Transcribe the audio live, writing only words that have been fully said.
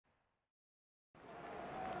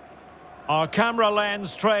Our camera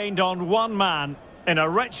lens trained on one man in a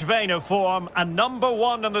rich vein of form and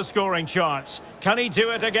 #1 in the scoring charts. Can he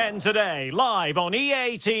do it again today? Live on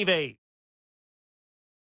EA TV.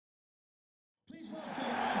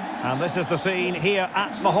 And this is the scene here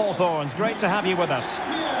at the Hawthorns. Great to have you with us.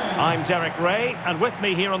 I'm Derek Ray, and with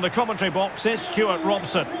me here on the commentary box is Stuart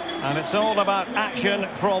Robson. And it's all about action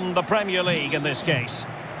from the Premier League in this case.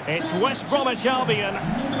 It's West Bromwich Albion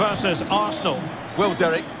versus Arsenal. Well,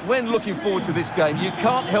 Derek, when looking forward to this game, you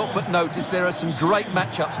can't help but notice there are some great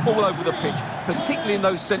matchups all over the pitch, particularly in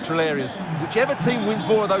those central areas. Whichever team wins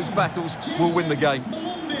more of those battles will win the game.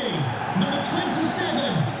 Number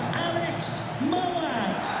 27, Alex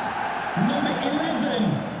Moat. Number 11,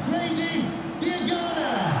 Grady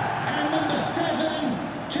Diagana. And number 7,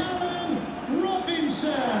 Callum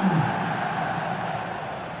Robinson.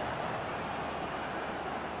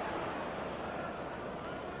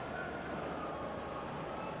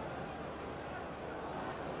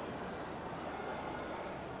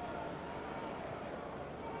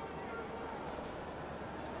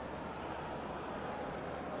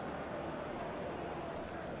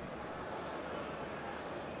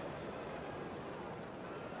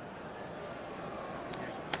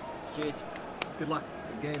 Cheers. Good luck.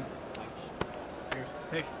 Good game. Thanks. Cheers.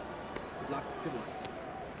 Hey. Good luck. Good luck.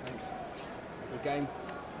 Thanks. Good game.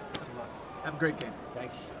 Best of luck. Have a great game.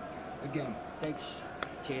 Thanks. Good game. Thanks.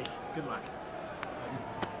 Cheers. Good luck.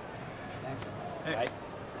 Thanks. Hey. Bye.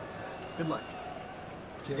 Good luck.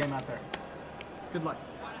 Cheers. Game out there. Good luck.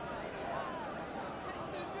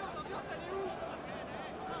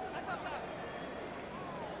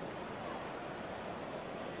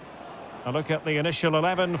 A look at the initial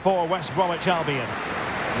 11 for West Bromwich Albion.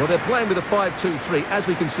 Well, they're playing with a 5-2-3, as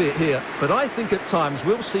we can see it here. But I think at times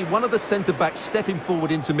we'll see one of the centre-backs stepping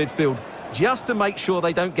forward into midfield, just to make sure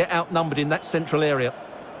they don't get outnumbered in that central area.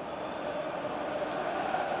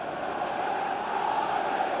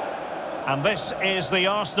 And this is the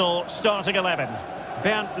Arsenal starting 11.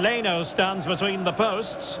 Bernd Leno stands between the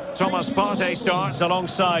posts. Thomas Partey starts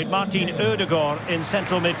alongside Martin Ødegaard in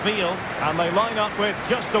central midfield. And they line up with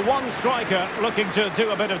just the one striker looking to do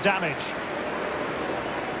a bit of damage.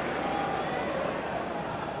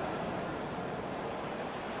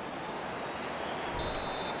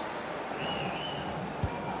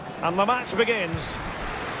 And the match begins.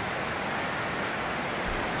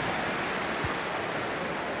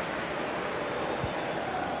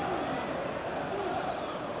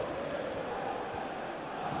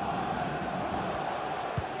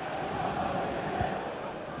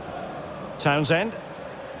 Townsend.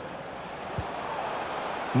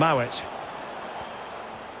 Mowat.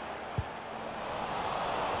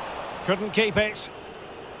 Couldn't keep it.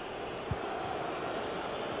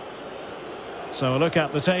 So a look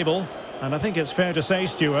at the table, and I think it's fair to say,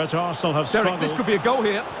 Stuart, Arsenal have struggled. Derek, this could be a goal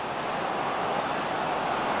here.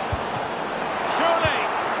 Surely!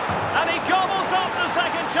 And he gobbles up the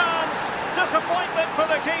second chance. Disappointment for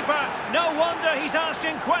the keeper. No wonder he's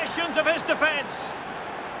asking questions of his defence.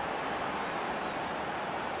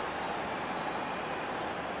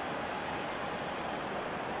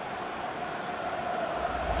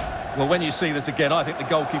 Well, when you see this again, I think the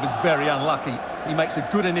goalkeeper's very unlucky. He makes a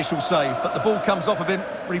good initial save, but the ball comes off of him,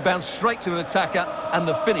 rebounds straight to an attacker, and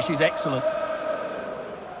the finish is excellent.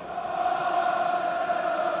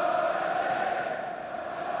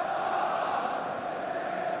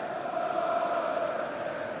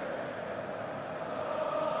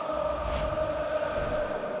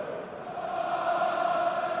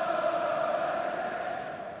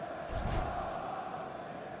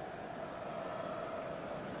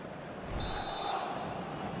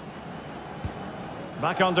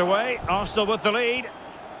 Back underway, Arsenal with the lead.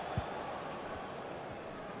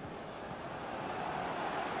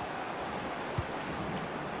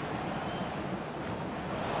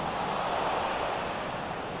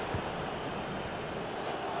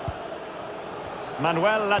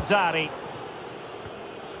 Manuel Lazzari.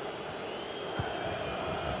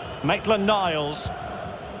 Maitland-Niles.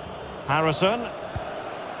 Harrison.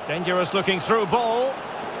 Dangerous looking through ball.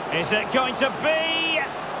 Is it going to be?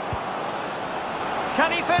 Can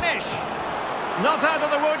he finish? Not out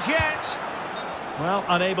of the woods yet. Well,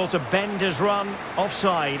 unable to bend his run,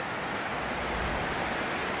 offside.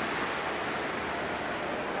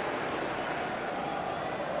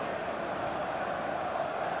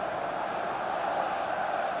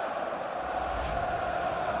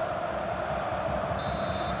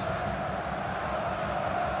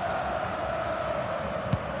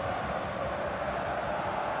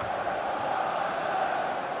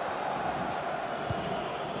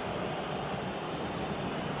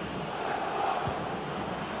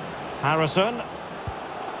 Harrison.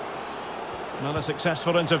 Another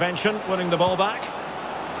successful intervention, winning the ball back.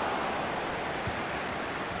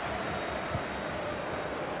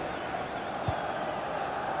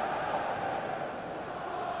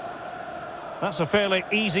 That's a fairly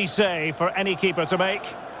easy save for any keeper to make.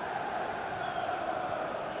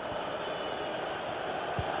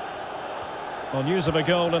 Well, news of a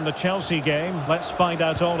goal in the Chelsea game. Let's find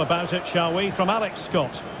out all about it, shall we, from Alex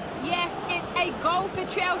Scott. Yes, it's a goal for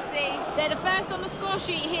Chelsea. They're the first on the score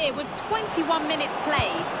sheet here with 21 minutes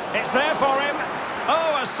played. It's there for him.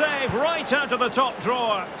 Oh, a save right out of the top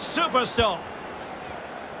drawer. Super stop.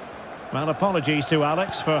 Well, apologies to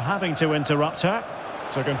Alex for having to interrupt her.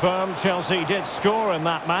 To confirm, Chelsea did score in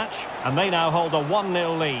that match, and they now hold a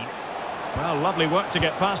 1-0 lead. Well, lovely work to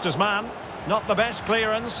get past his man. Not the best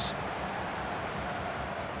clearance.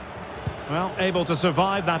 Well, able to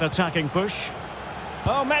survive that attacking push.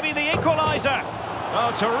 Oh, maybe the equaliser.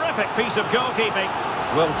 Oh, terrific piece of goalkeeping.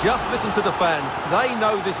 Well, just listen to the fans. They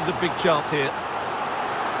know this is a big chance here.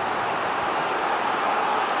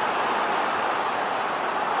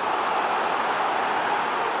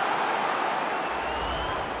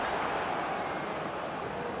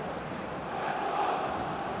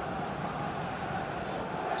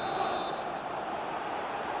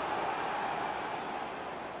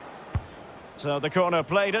 So the corner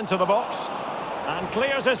played into the box and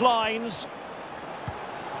clears his lines.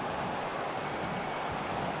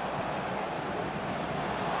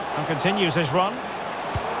 And continues his run.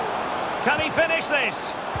 Can he finish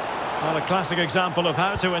this? Well, a classic example of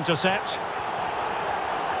how to intercept.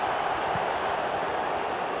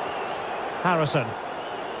 Harrison.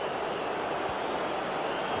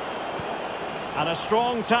 And a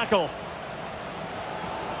strong tackle.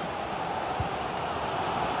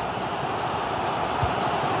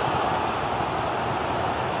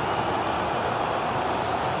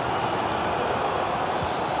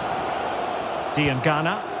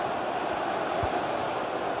 Ghana.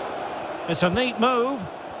 It's a neat move.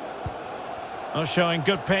 Oh, showing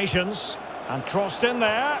good patience. And crossed in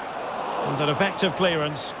there. And an effective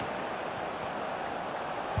clearance.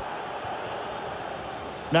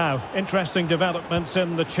 Now, interesting developments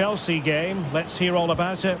in the Chelsea game. Let's hear all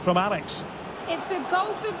about it from Alex. It's a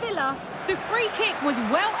goal for Villa. The free kick was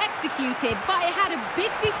well executed, but it had a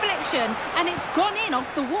big deflection and it's gone in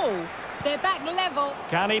off the wall. They're back level.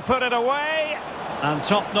 Can he put it away? And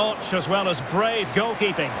top-notch as well as brave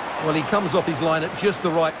goalkeeping. Well, he comes off his line at just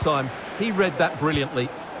the right time. He read that brilliantly.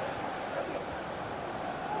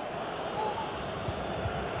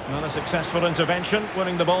 Another successful intervention,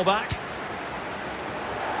 winning the ball back.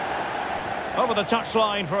 Over the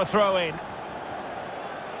touchline for a throw-in.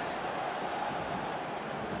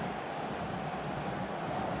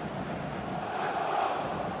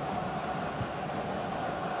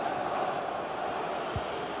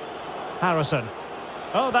 Harrison.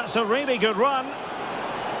 Oh, that's a really good run.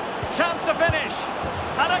 Chance to finish.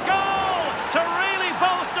 And a goal to really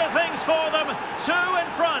bolster things for them. 2 in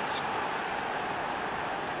front.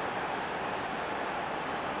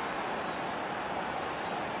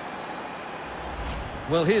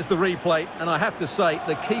 Well, here's the replay, and I have to say,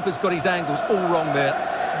 the keeper's got his angles all wrong there.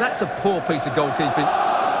 That's a poor piece of goalkeeping.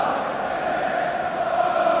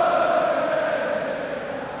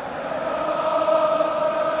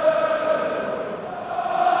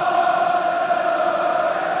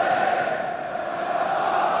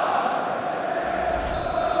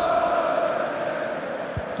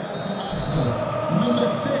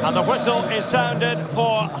 And the whistle is sounded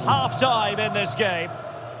for half-time in this game.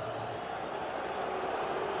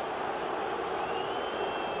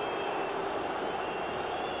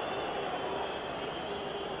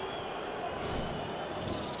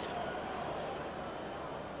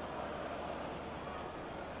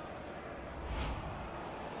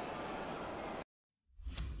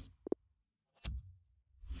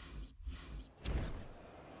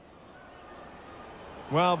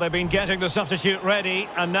 Well, they've been getting the substitute ready,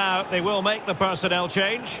 and now they will make the personnel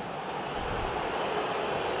change.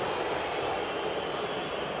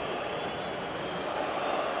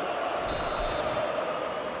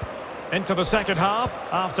 Into the second half,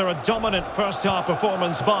 after a dominant first-half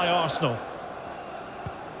performance by Arsenal.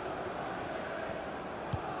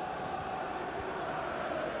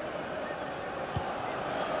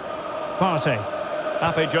 Partey.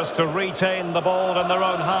 Happy just to retain the ball in their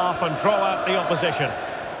own half and draw out the opposition.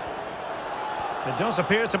 It does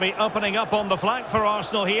appear to be opening up on the flank for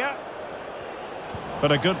Arsenal here.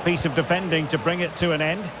 But a good piece of defending to bring it to an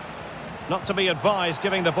end. Not to be advised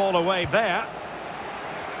giving the ball away there.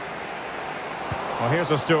 Well,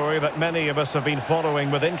 here's a story that many of us have been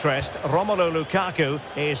following with interest. Romelu Lukaku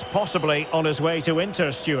is possibly on his way to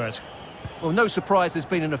Inter, Stuart. Well, no surprise there's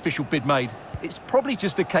been an official bid made. It's probably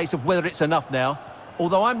just a case of whether it's enough now,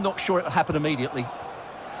 although I'm not sure it'll happen immediately.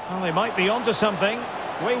 Well, they might be onto something.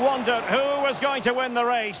 We wondered who was going to win the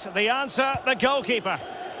race. The answer, the goalkeeper.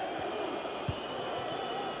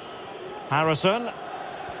 Harrison.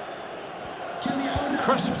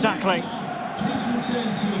 Crisp tackling.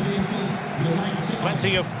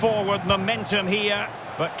 Plenty of forward momentum here,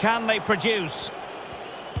 but can they produce?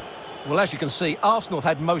 Well, as you can see, Arsenal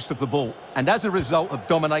have had most of the ball, and as a result have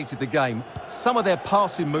dominated the game. Some of their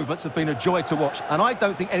passing movements have been a joy to watch, and I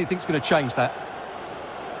don't think anything's going to change that.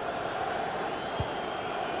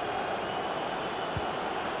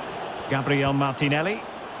 Gabriel Martinelli.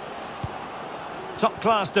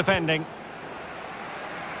 Top-class defending.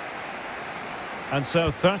 And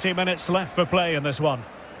so 30 minutes left for play in this one.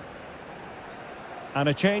 And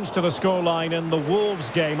a change to the scoreline in the Wolves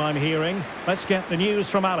game, I'm hearing. Let's get the news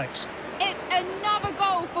from Alex. It's another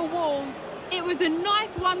goal for Wolves. It was a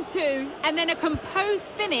nice 1-2 and then a composed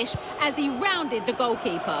finish as he rounded the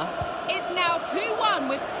goalkeeper. It's now 2-1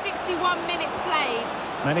 with 61 minutes played.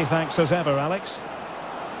 Many thanks as ever, Alex.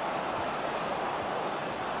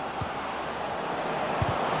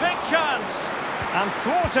 Big chance! And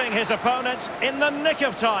thwarting his opponent in the nick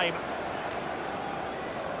of time.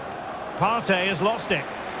 Partey has lost it.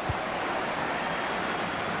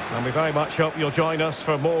 And we very much hope you'll join us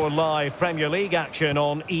for more live Premier League action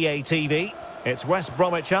on EA TV. It's West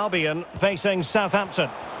Bromwich Albion facing Southampton.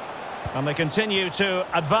 And they continue to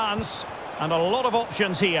advance, and a lot of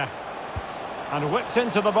options here. And whipped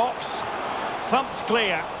into the box. Thumped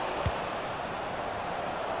clear.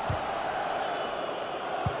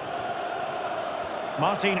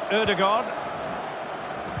 Martin Ødegaard.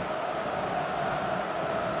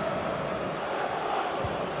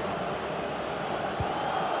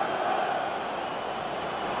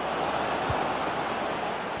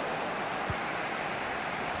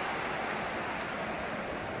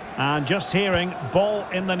 And just hearing, ball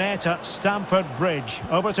in the net at Stamford Bridge.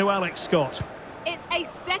 Over to Alex Scott. It's a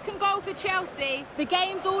second goal for Chelsea. The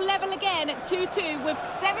game's all level again at 2-2 with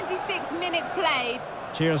 76 minutes played.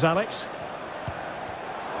 Cheers, Alex.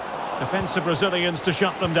 Defensive Brazilians to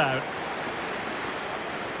shut them down.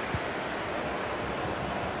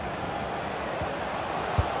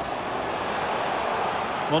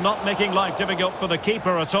 Well, not making life difficult for the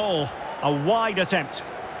keeper at all. A wide attempt.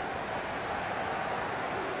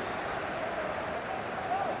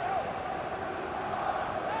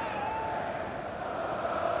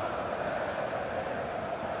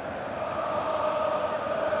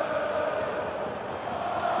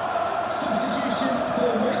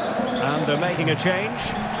 And they're making a change.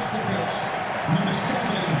 Number 7,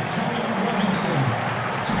 Karen Robinson,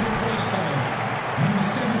 to be replaced by number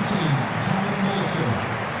 17, Karen Morton.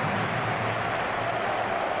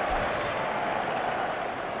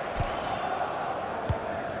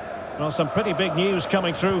 Well, some pretty big news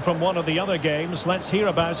coming through from one of the other games. Let's hear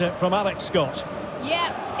about it from Alex Scott.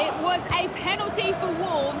 Yep, it was a penalty for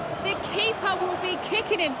Wolves. The keeper will be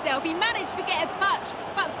kicking himself. He managed to get a touch,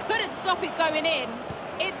 but couldn't stop it going in.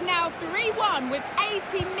 It's now 3-1 with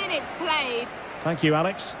 80 minutes played. Thank you,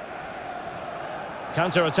 Alex.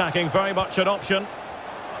 Counter-attacking, very much an option.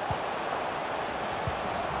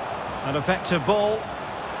 An effective ball.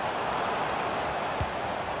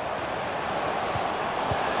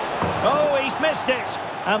 Oh, he's missed it.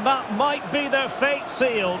 And that might be their fate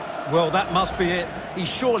sealed. Well, that must be it. He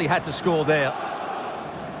surely had to score there.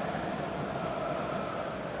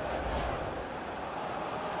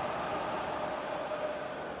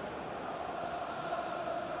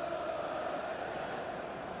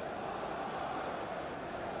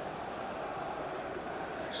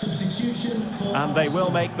 Substitution for And they will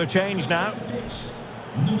make the change now.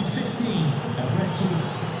 Number 15, Abreki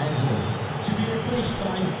Eze, to be replaced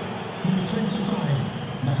by number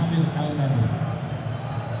 25, Mohamed El-Nani.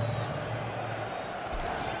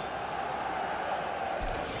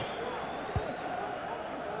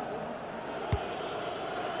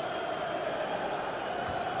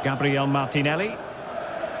 Gabriel Martinelli.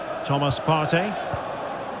 Thomas Partey.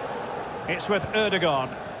 It's with Ødegaard.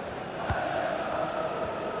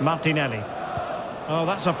 Martinelli. Oh,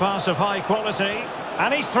 that's a pass of high quality.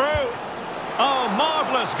 And he's through. Oh,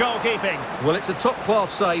 marvellous goalkeeping. Well, it's a top-class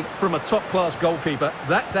save from a top-class goalkeeper.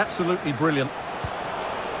 That's absolutely brilliant.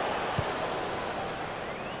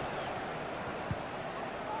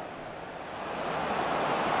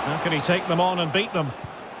 How can he take them on and beat them?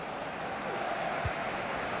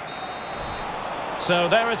 So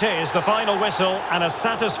there it is, the final whistle, and a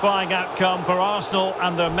satisfying outcome for Arsenal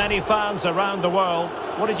and their many fans around the world.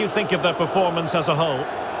 What did you think of their performance as a whole?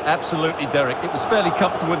 Absolutely, Derek. It was fairly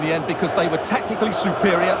comfortable in the end because they were tactically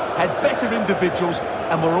superior, had better individuals,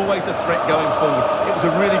 and were always a threat going forward. It was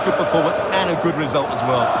a really good performance and a good result as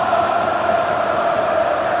well.